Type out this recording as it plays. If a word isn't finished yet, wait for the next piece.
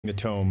the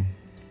tome.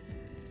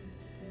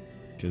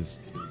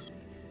 Because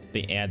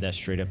they add that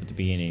straight up at the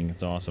beginning.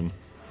 It's awesome.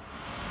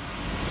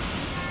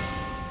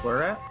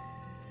 Where at?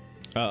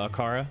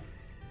 Akara.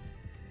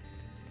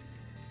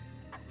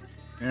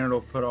 And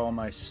it'll put all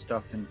my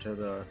stuff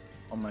into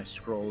all my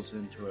scrolls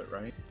into it,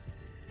 right?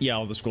 Yeah,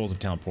 all the scrolls of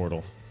Town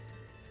Portal.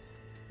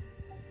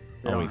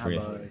 They don't have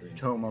a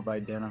tome of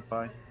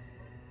Identify.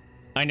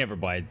 I never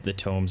buy the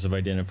tomes of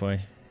Identify.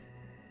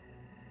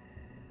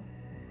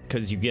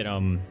 Because you get,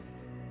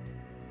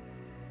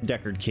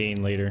 Deckard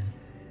Cain later.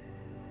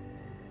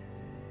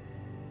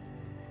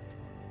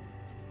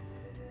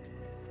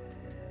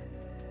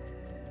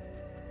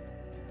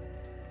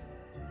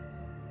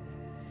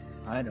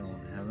 I don't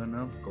have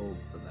enough gold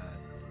for that.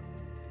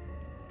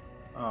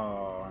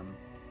 Oh,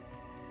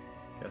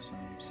 guess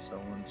I'm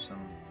selling some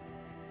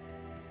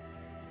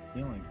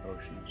healing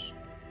potions.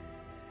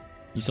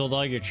 You sold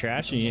all your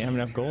trash and you didn't have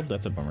enough gold?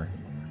 That's a bummer.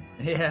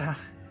 Yeah.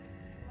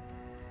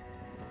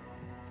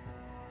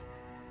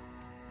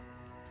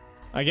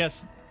 I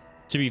guess,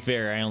 to be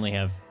fair,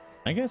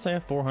 I guess I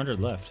have 400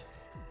 left.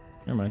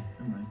 Never mind.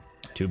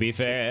 To be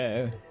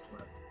fair.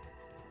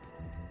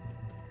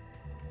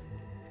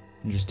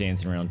 I'm just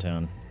dancing around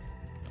town.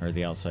 Or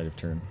the outside of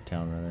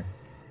town, rather.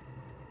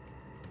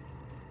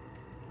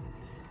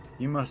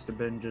 You must have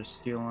been just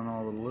stealing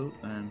all the loot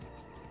then.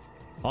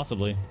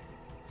 Possibly.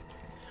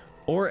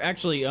 Or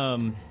actually,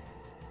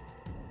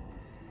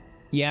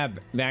 yeah,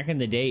 back in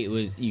the day,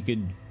 you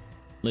could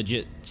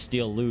legit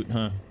steal loot,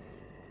 huh?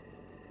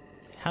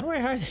 How do I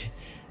hide?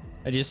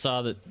 I just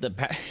saw that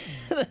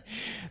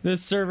the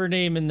server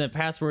name and the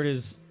password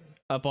is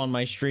up on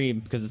my stream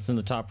because it's in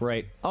the top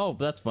right. Oh,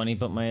 that's funny,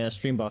 but my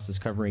stream boss is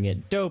covering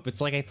it. Dope,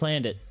 it's like I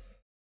planned it.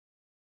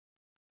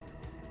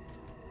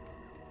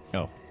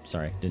 Oh,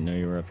 sorry, didn't know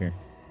you were up here.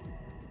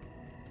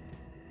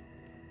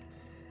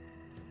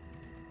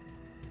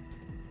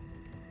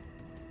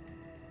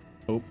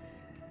 Oh,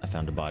 I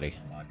found a body.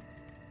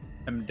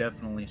 I'm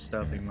definitely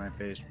stuffing my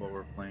face while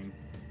we're playing.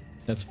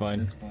 That's fine.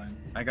 That's fine.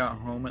 I got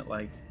home at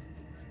like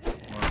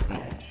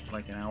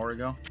an hour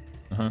ago.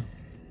 Uh-huh.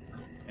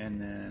 And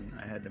then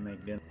I had to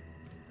make dinner.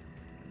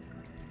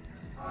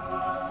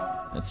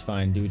 That's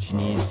fine. Do what you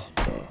need.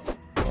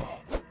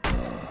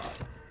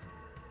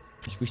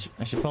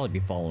 I should probably be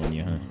following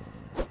you, huh?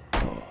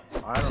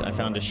 I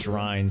found a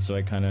shrine, so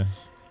I kind of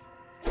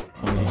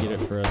wanted to get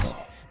it for us.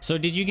 So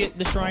did you get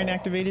the shrine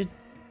activated?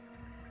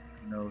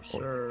 No,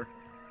 sir.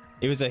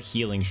 It was a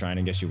healing shrine.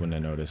 I guess you wouldn't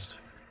have noticed.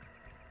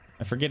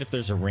 I forget if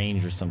there's a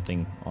range or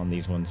something on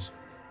these ones.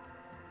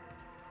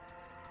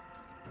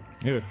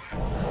 Ooh,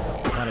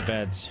 a lot of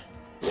beds.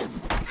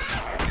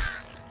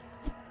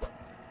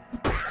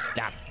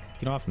 Stop!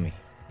 Get off of me.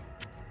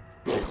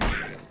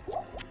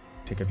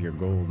 Pick up your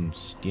gold and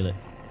steal it.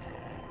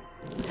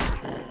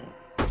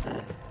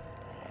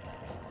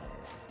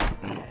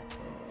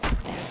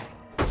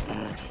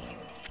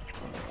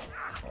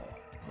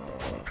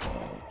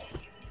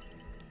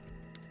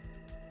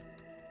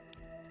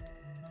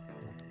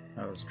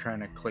 I was trying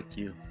to click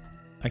you.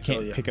 I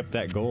can't pick up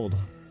that gold.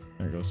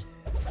 There it goes.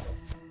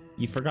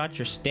 You forgot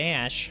your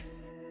stash.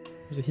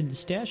 There's a hidden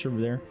stash over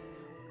there.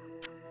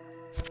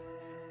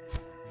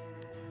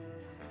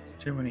 It's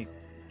too many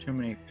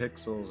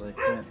pixels. I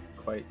can't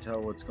quite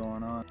tell what's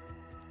going on.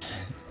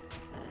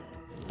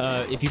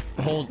 If you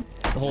hold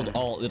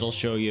Alt, it'll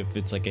show you if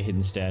it's like a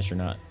hidden stash or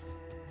not.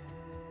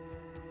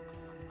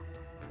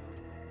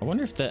 I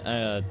wonder if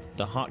the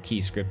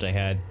hotkey script I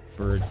had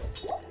for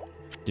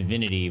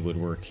Divinity would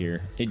work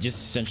here. It just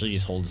essentially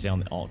just holds down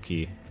the Alt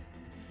key.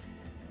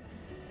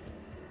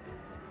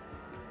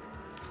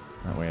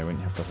 That way I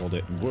wouldn't have to hold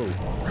it. Whoa.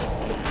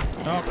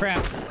 Oh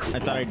crap! I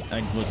thought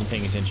I wasn't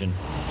paying attention.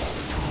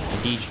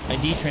 I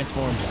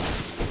de-transformed.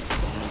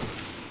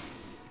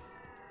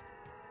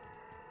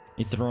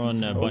 He's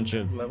throwing a bunch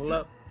of... Level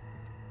up.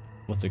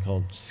 What's it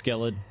called?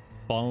 Skeleton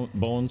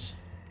bones.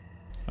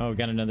 Oh, we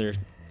got another...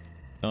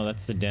 Oh,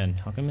 that's the den.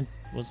 How come it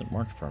wasn't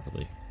marked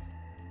properly?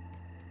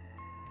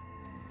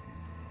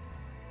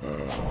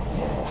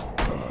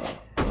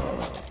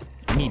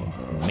 I need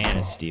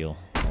mana steel.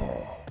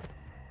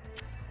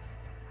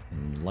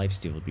 And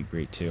lifesteal would be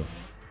great too.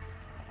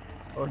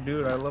 Oh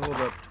dude, I leveled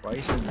up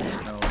twice in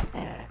there. No.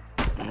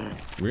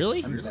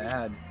 Really? I'm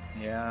bad.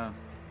 Yeah. I'm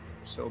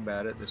so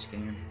bad at this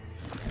game.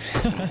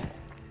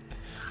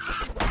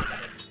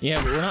 Yeah,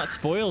 but we're not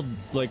spoiled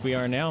like we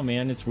are now,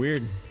 man. It's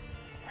weird.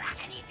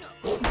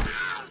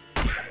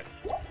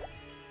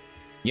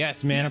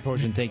 Yes, mana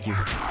potion, thank you.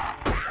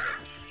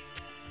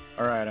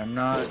 Alright, I'm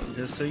not,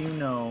 just so you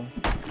know,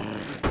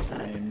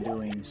 I am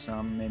doing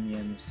some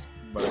minions,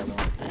 but I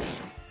won't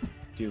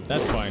do.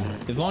 That's fine.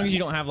 As long as you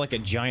don't have like a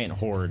giant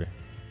horde.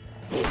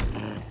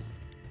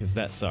 Because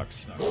that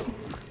sucks.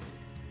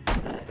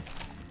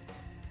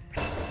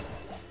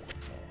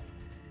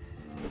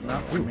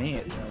 Not for me,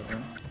 it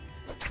doesn't.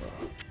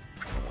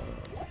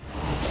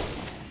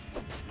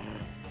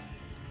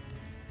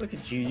 Look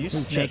at you, you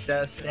snaked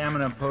that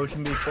stamina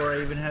potion before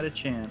I even had a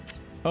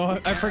chance. Oh,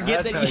 I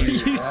forget that you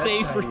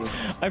save for.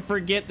 I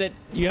forget that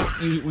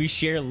we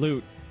share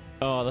loot.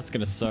 Oh, that's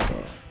gonna suck.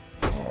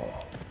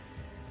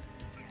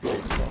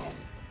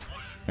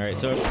 Alright,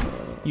 so if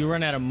you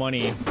run out of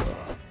money,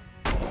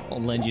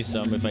 I'll lend you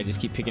some if I just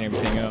keep picking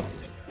everything up.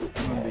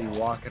 I'm gonna be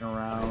walking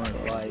around with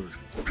like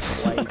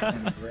lights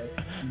and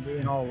grapes and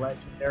being all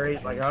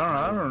legendaries. Like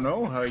I don't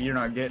know how you're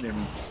not getting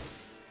him.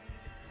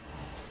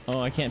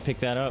 Oh, I can't pick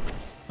that up.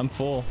 I'm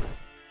full.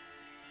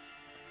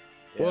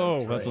 Yeah,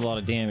 Whoa, that's a lot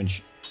of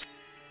damage.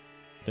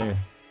 There.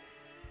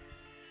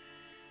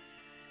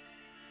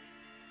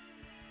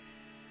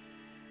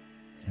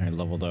 I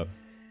leveled up.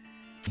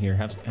 Here,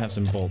 have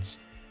some bolts.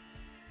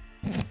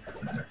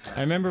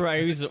 I remember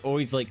I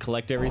always like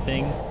collect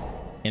everything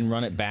and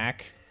run it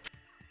back,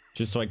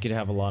 just so I could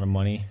have a lot of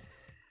money.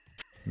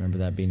 Remember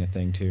that being a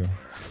thing too.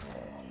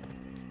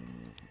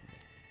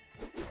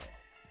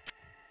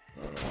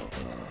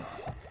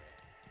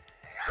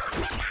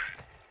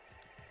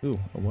 Ooh,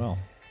 a well.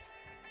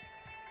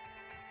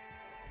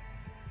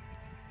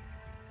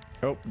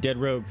 Oh, dead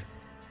rogue.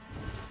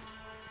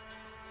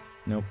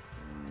 Nope.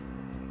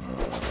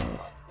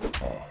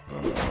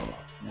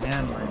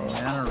 Man, my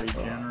mana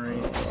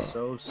regenerates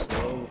so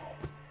slow.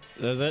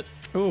 Does it?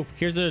 Ooh,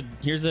 here's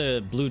a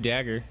blue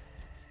dagger.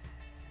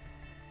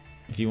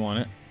 If you want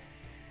it.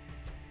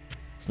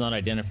 It's not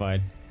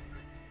identified.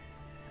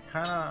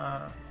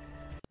 Kinda.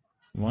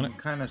 You want it? I'm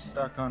kind of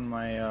stuck on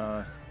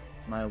my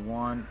my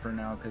wand for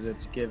now because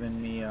it's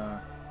given me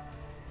a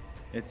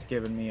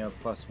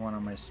 +1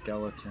 on my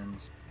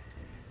skeletons.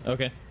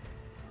 Okay.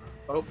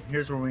 Oh,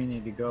 here's where we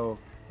need to go.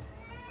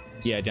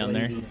 Yeah, down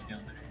there.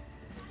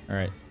 All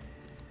right.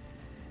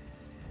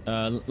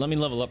 Let me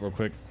level up real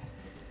quick.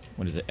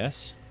 What is it?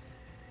 S?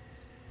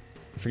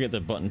 I forget the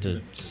button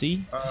to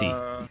C. C.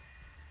 All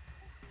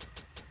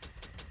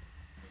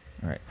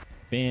right.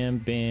 Bam,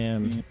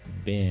 bam,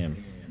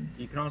 bam.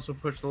 You can also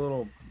push the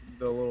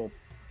little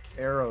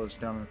arrows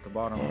down at the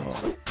bottom.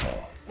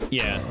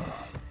 Yeah. All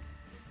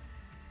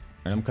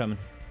right, I'm coming.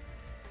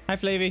 Hi,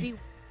 Flavy.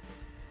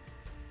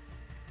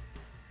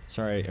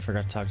 Sorry, I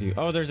forgot to talk to you.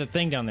 Oh, there's a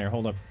thing down there.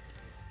 Hold up.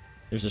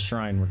 There's a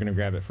shrine. We're gonna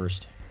grab it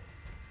first.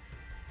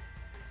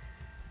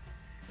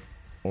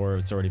 Or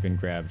it's already been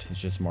grabbed.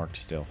 It's just marked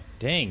still.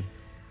 Dang.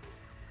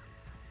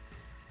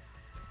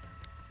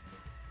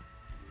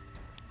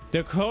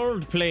 The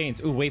cold plains.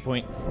 Ooh,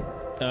 waypoint.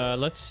 I'm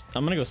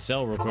gonna go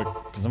sell real quick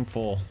because I'm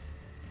full.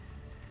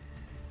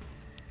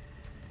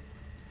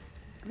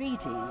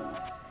 Greetings.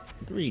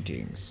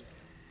 Greetings.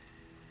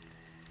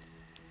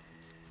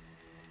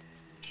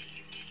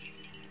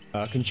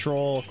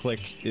 Control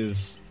click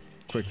is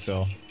quick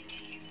sell.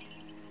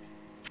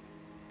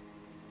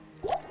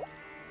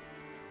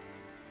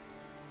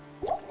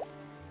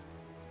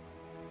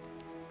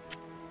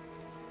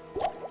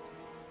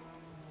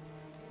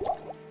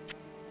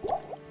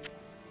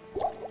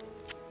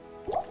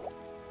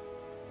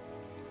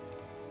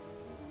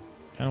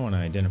 I don't want to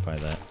identify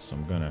that, so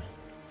I'm gonna.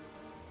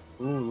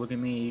 Ooh, look at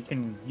me!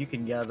 You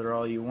can gather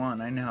all you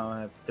want. I now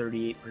have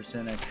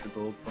 38% extra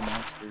gold for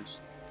monsters.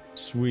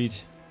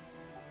 Sweet.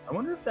 I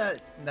wonder if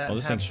that Oh,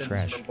 this thing's happens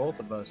trash. for both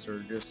of us, or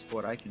just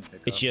what I can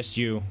pick It's up. just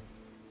you.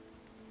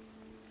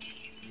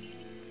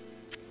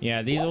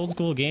 Yeah, these old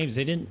school games,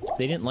 they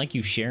didn't like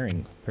you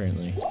sharing,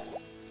 apparently.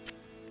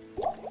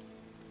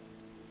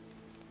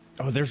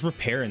 Oh, there's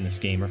repair in this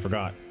game, I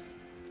forgot.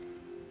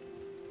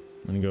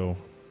 I'm gonna go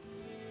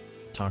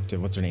talk to,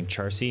 what's her name,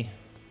 Charcy?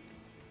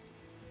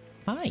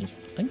 Hi,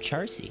 I'm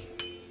Charcy.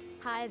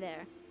 Hi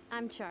there,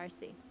 I'm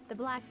Charcy, the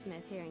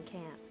blacksmith here in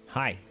camp.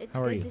 Hi, It's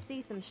how are good you? to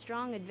see some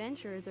strong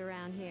adventurers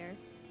around here.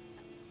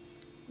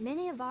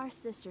 Many of our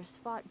sisters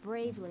fought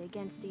bravely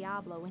against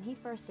Diablo when he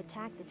first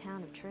attacked the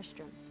town of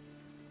Tristram.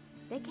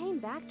 They came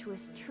back to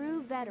us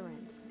true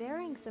veterans,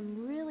 bearing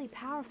some really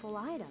powerful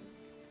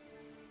items.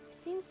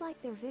 Seems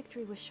like their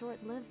victory was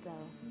short-lived,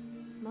 though.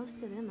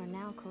 Most of them are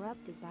now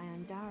corrupted by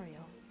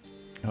Ondario.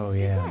 Oh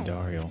yeah, Good day.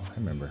 Dario. I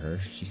remember her.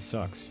 She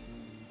sucks.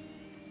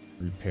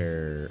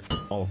 Repair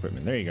all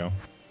equipment. There you go.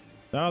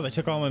 Oh, they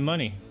took all my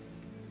money.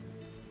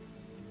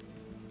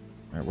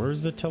 Alright,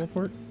 where's the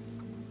teleport?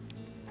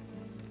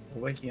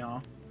 Over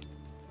here.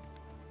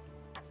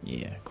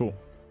 Yeah, cool.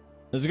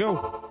 Let's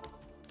go.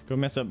 Go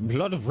mess up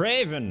Blood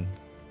Raven.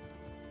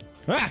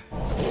 Ah!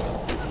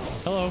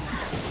 Hello.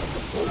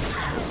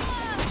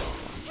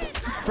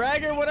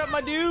 Fragger, what up,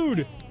 my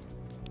dude?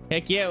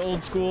 Heck yeah,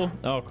 old school.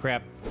 Oh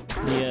crap.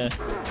 The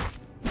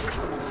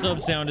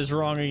sub sound is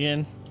wrong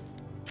again.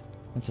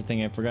 That's the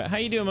thing I forgot. How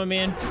you doing, my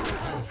man?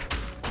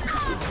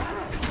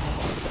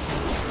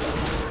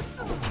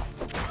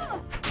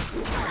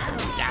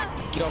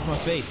 Stop! Get off my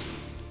face.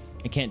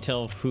 I can't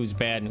tell who's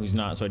bad and who's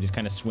not, so I just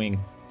kind of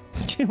swing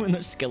when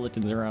there's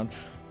skeletons around.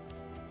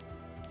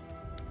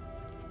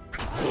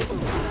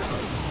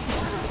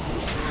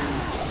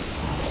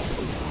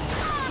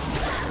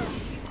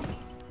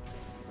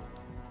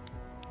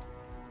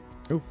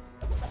 Ooh.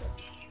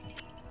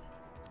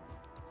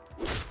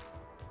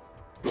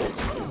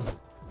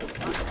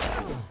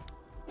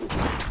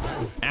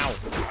 Ow!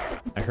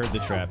 I heard the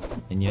trap,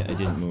 and yet I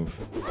didn't move.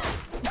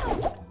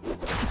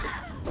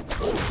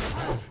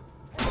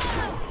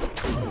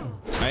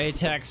 I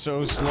attack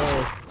so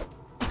slow.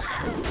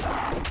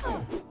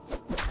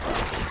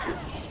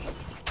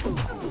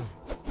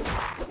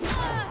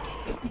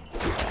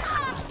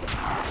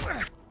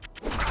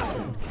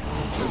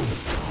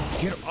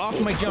 Get off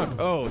my junk.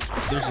 Oh,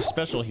 there's a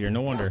special here.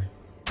 No wonder.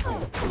 Get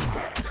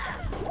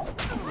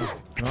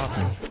off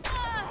me.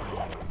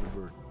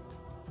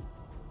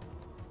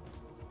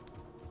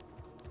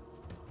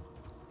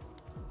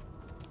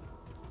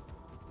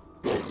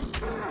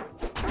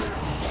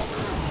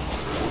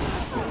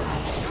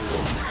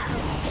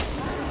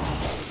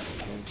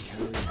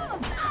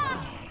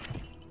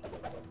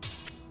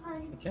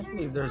 I can't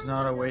believe there's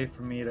not a way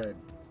for me to,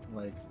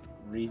 like,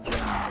 regen.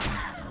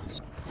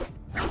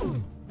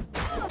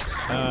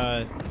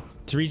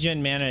 To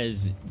regen mana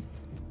is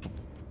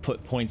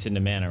put points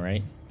into mana,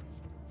 right?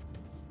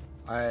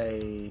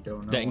 I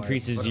don't know. That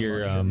increases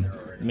your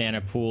mana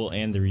pool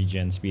and the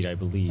regen speed, I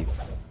believe.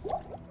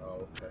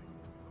 Oh, okay.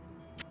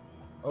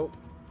 Oh,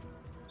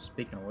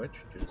 speaking of which,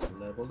 just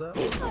leveled up.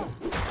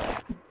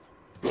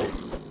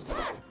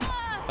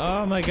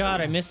 Oh my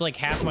god, I missed like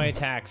half my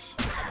attacks.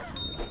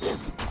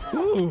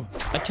 Ooh,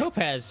 a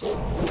topaz.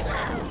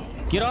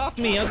 Get off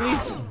me,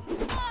 uglies.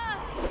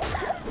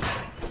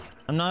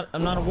 I'm not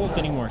a wolf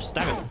anymore.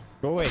 Stop it.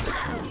 Go away.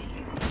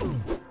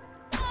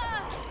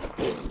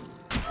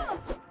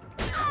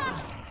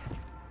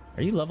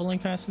 Are you leveling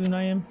faster than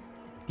I am?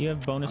 Do you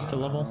have bonus to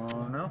level?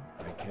 Oh no.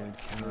 I can't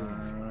carry.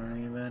 I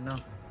don't even know.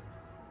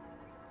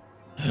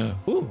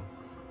 Ooh.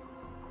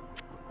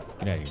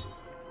 Get out of here.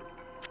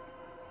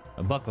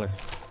 A buckler.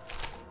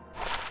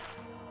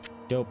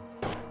 Dope.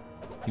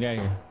 Get out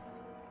of here.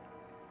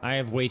 I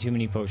have way too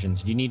many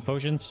potions. Do you need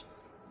potions?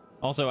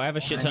 Also, I have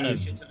a shit ton of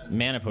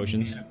mana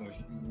potions.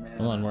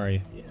 Hold on, where are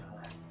you?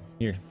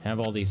 Here, have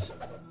all these.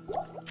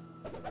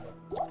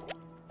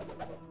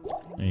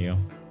 There you go.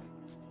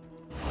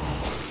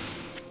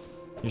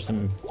 Here's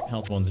some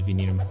health ones if you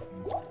need them. I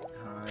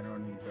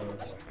don't need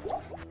those.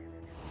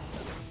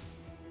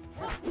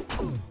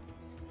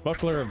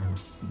 Buckler of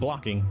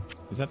blocking.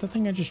 Is that the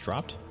thing I just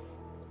dropped?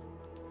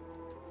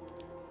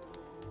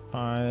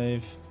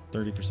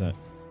 30%.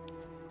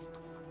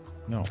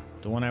 No,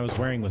 the one I was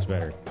wearing was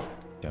better.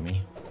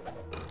 Dummy.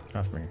 Get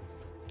off me.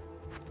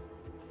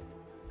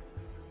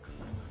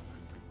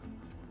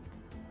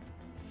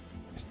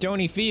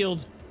 Stony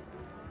Field.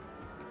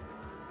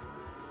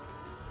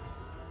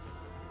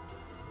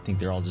 I think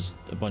they're all just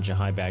a bunch of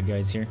high bad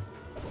guys here.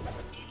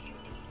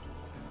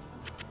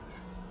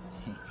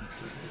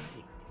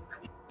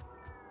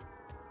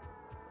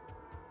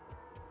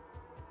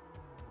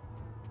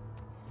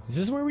 Is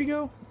this where we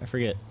go? I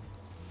forget.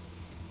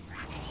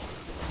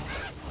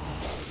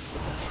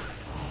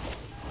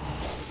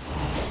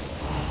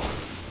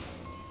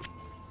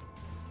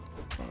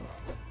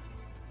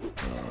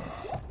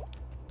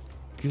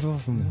 Get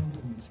off me.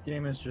 This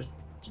game is just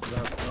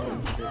about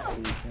throwing shit so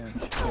you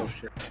can't throw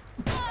shit.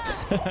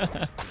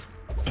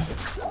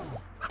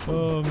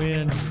 Oh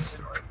man.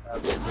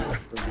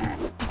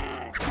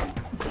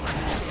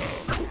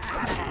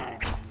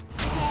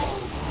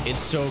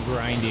 It's so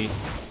grindy.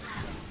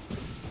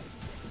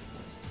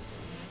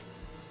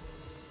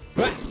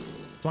 Ah!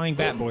 Flying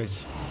bat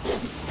boys.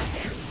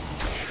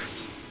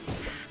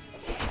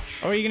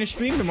 Oh, are you gonna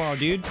stream tomorrow,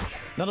 dude?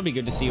 That'll be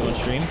good to see you on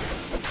stream.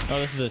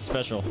 Oh, this is a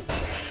special.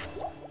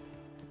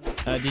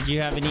 Did you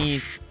have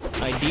any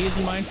ideas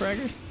in mind for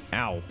Eggers?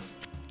 Ow.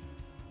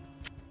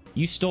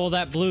 You stole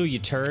that blue, you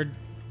turd.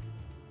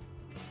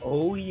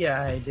 Oh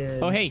yeah, I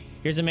did. Oh hey,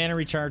 here's a mana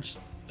recharge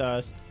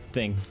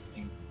thing.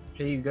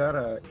 Hey, you got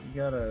a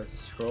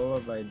scroll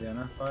of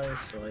identify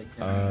so I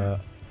can.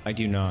 I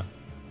do not.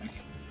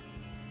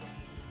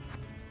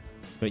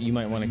 But you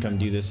might want to come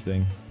do this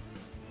thing.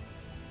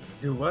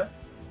 Do what?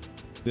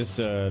 This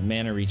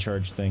mana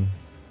recharge thing.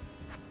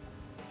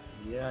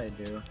 Yeah, I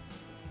do.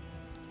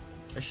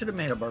 I should have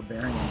made a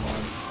barbarian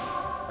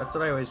one. That's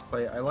what I always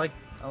play. I like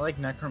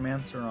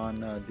necromancer on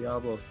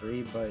Diablo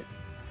 3, but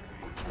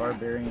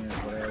barbarian is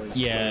what I always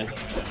play.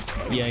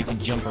 Yeah, you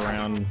can jump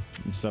around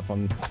and stuff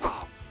on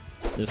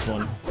this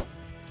one.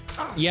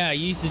 Yeah, I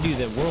used to do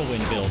the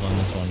whirlwind build on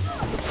this one.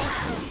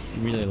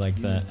 Really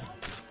liked that.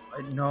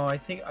 No, I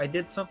think I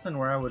did something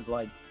where I would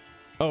like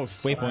waypoint.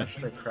 slash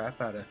the crap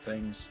out of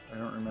things. I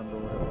don't remember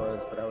what it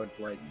was, but I would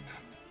like.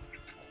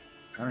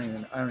 I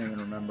don't even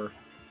remember.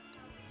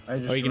 I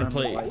just you gonna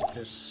play like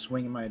just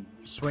swinging my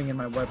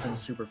weapon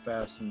super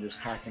fast and just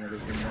hacking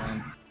everything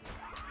down.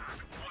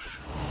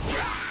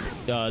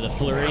 The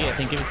flurry, I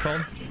think it was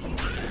called.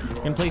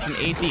 You can play some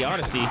AC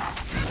Odyssey.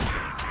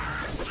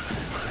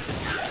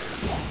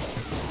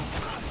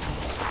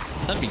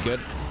 That'd be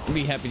good. I'd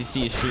be happy to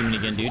see you streaming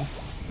again, dude.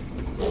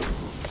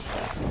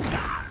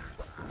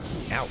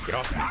 Ow, get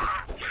off me.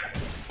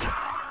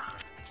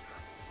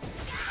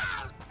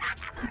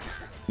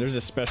 There's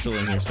a special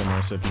in here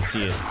somewhere, so if you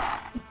see it,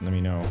 let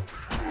me know.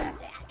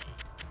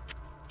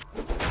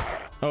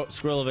 Oh,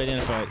 scroll of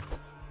identified.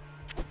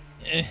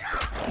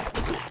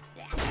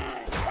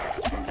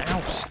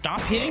 Ow, stop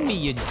hitting me,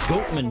 you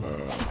goatman.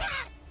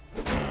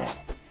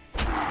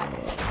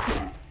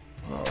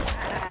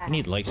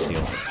 need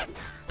lifesteal.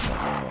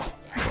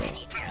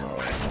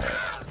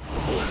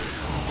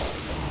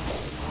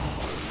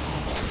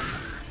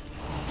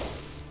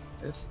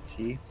 This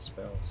teeth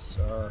spell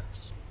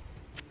sucks.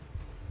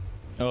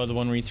 Oh, the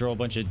one where you throw a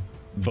bunch of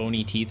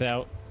bony teeth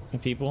out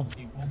at people?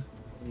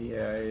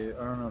 Yeah,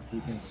 I don't know if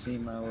you can see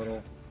my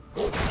little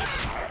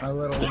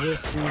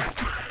wispy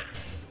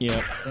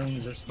Yep.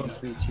 things are supposed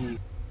to be teeth.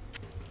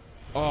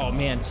 Oh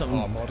man, something.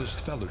 Our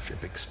modest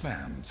fellowship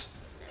expands.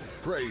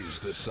 Praise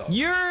the sun.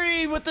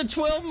 Yuri with the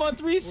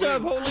 12-month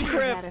resub. Holy We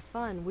crap! had a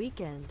fun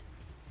weekend.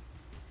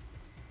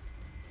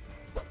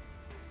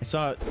 I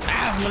saw it.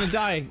 Ah, I'm gonna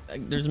die.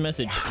 There's a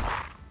message.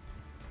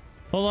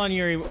 Hold on,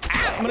 Yuri.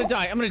 Ah, I'm gonna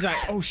die. I'm gonna die.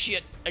 Oh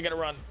shit! I gotta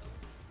run.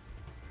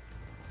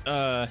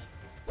 Oh,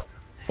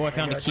 I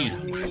found a key.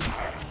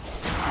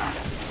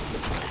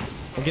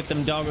 We'll get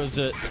them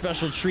doggos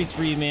special treats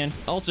for you, man.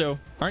 Also,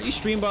 aren't you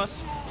stream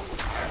boss?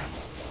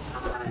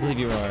 I believe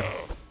you are.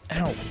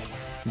 Ow!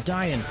 I'm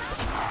dying.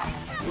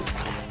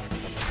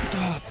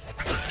 Stop!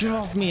 Get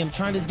off me! I'm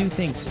trying to do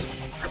things.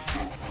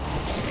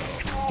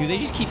 Do they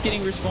just keep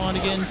getting respawned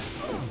again?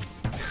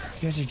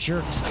 You guys are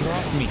jerks. Get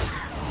off me.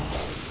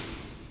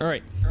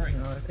 Alright.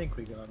 No, I think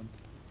we got him.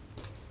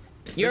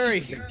 Yuri!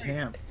 This is a big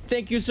camp.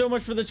 Thank you so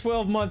much for the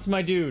 12 months,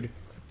 my dude.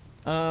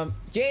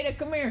 Jada,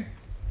 come here.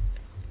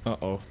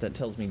 Uh-oh, that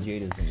tells me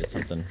Jada's into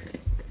something.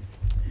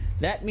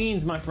 That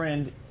means, my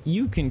friend,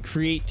 you can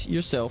create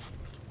yourself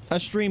a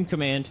stream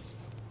command.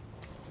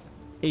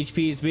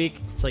 HP is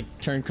weak. It's like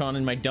turn con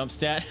in my dump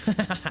stat.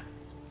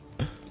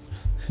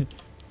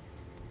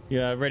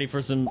 Yeah, ready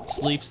for some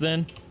sleeps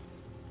then?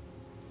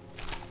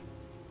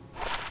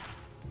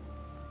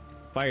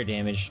 Fire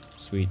damage.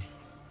 Sweet.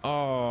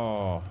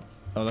 Oh,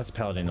 that's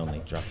paladin only.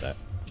 Drop that.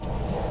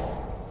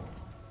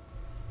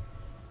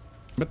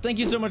 But thank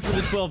you so much for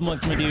the 12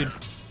 months, my dude.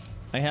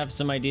 I have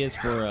some ideas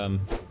for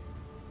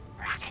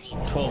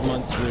 12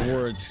 months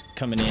rewards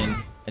coming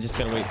in. I just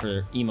gotta wait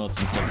for emotes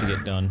and stuff to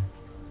get done,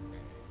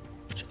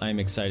 which I'm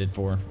excited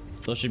for.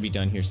 Those should be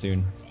done here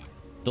soon.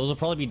 Those will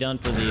probably be done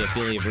for the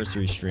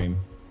affiliate-versary stream.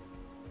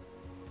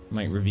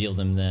 Might reveal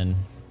them then.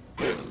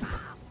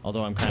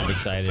 Although I'm kind of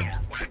excited.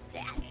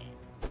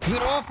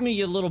 Get off me,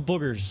 you little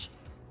boogers!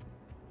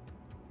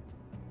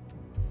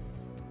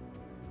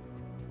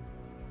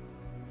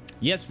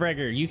 Yes,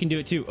 Fragger, you can do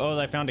it too. Oh,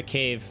 I found a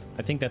cave.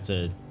 I think that's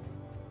to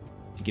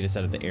get us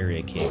out of the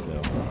area cave,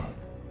 though.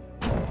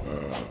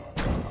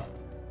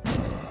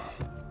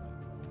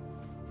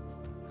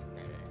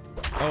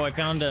 Oh, I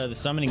found the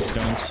summoning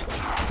stones.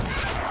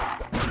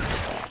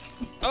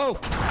 Oh,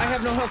 I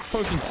have no health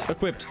potions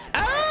equipped.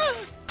 Ah!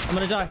 I'm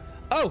gonna die.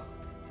 Oh!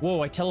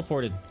 Whoa, I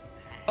teleported.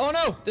 Oh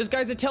no, this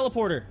guy's a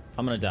teleporter.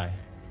 I'm gonna die.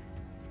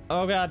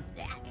 Oh god.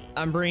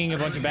 I'm bringing a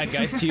bunch of bad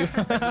guys to you.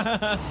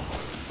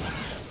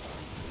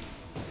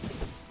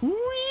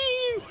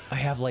 Whee! I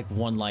have like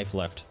 1 life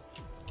left.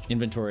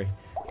 Inventory.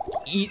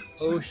 Eat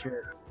Oh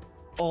shit.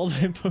 all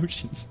the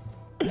potions.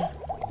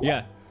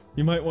 Yeah,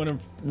 you might want to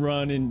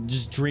run and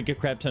just drink a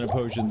crap ton of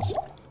potions.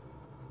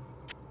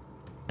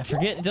 I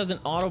forget it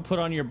doesn't auto put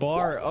on your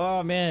bar.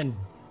 Oh man,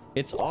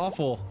 it's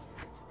awful.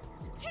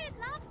 Cheers,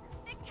 love.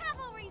 The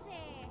cavalry's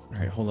here. All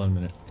right, hold on a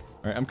minute.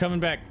 All right, I'm coming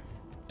back.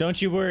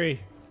 Don't you worry.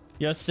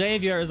 Your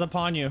savior is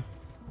upon you.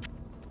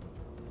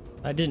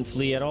 I didn't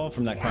flee at all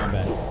from that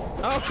combat.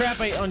 Oh crap,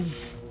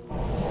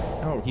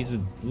 Oh, he's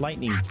a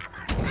lightning.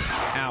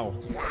 Ow.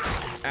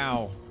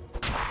 Ow.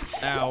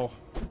 Ow.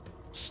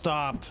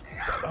 Stop.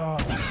 Oh,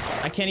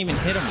 I can't even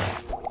hit him.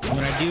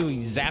 When I do, he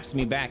zaps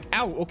me back.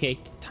 Ow, okay,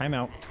 time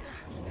out.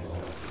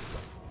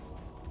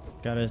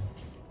 Gotta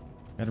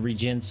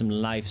regen some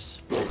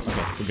lives.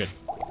 Okay, we're good.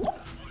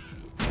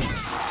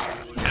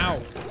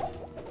 Ow.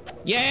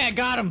 Yeah,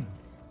 got him.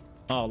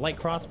 Oh, light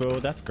crossbow,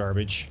 that's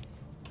garbage.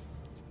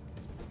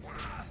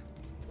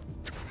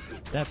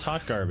 That's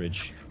hot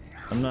garbage.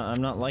 I'm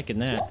not liking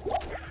that.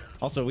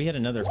 Also, we had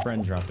another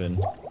friend drop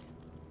in.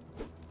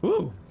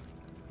 Ooh!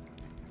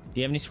 Do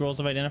you have any scrolls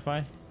of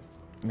identify?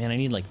 Man, I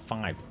need like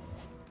 5.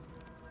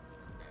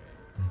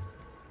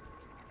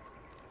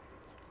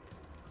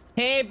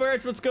 Hey,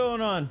 Birch, what's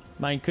going on?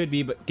 Mine could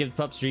be, but give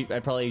Pup Street,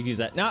 I'd probably use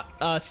that.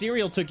 Nah,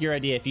 Serial took your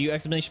idea. If you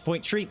exclamation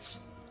point treats,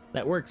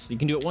 that works. You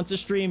can do it once a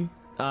stream,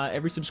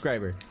 every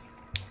subscriber.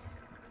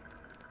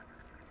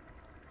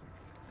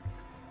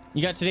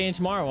 You got today and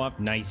tomorrow up.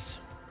 Nice.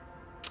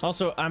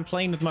 Also, I'm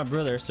playing with my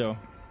brother, so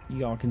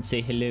y'all can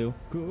say hello.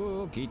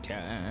 Cookie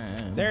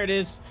time. There it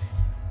is.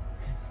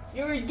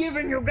 Yuri's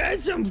giving you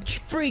guys some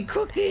free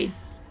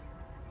cookies.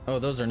 Oh,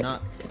 those are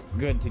not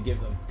good to give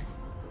them.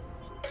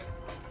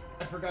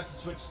 I forgot to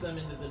switch them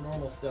into the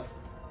normal stuff.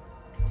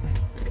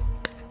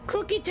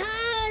 Cookie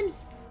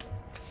times!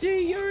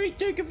 See, Yuri,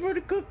 take it for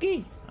the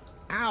cookie.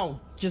 Ow,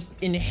 just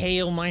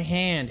inhale my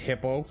hand,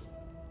 hippo.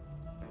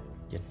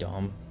 You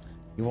dumb.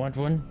 You want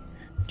one?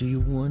 Do you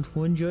want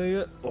one,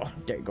 Jaya? Oh,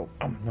 there you go.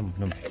 Nom,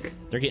 nom.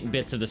 They're getting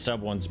bits of the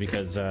sub ones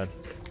because I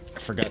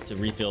forgot to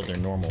refill their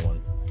normal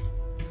one.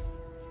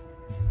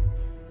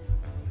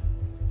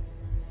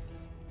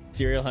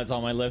 cereal has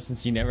all my love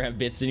since you never have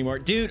bits anymore.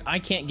 Dude, I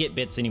can't get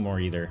bits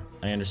anymore either.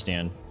 I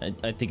understand.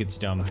 I think it's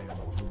dumb.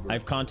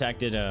 I've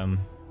contacted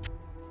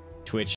Twitch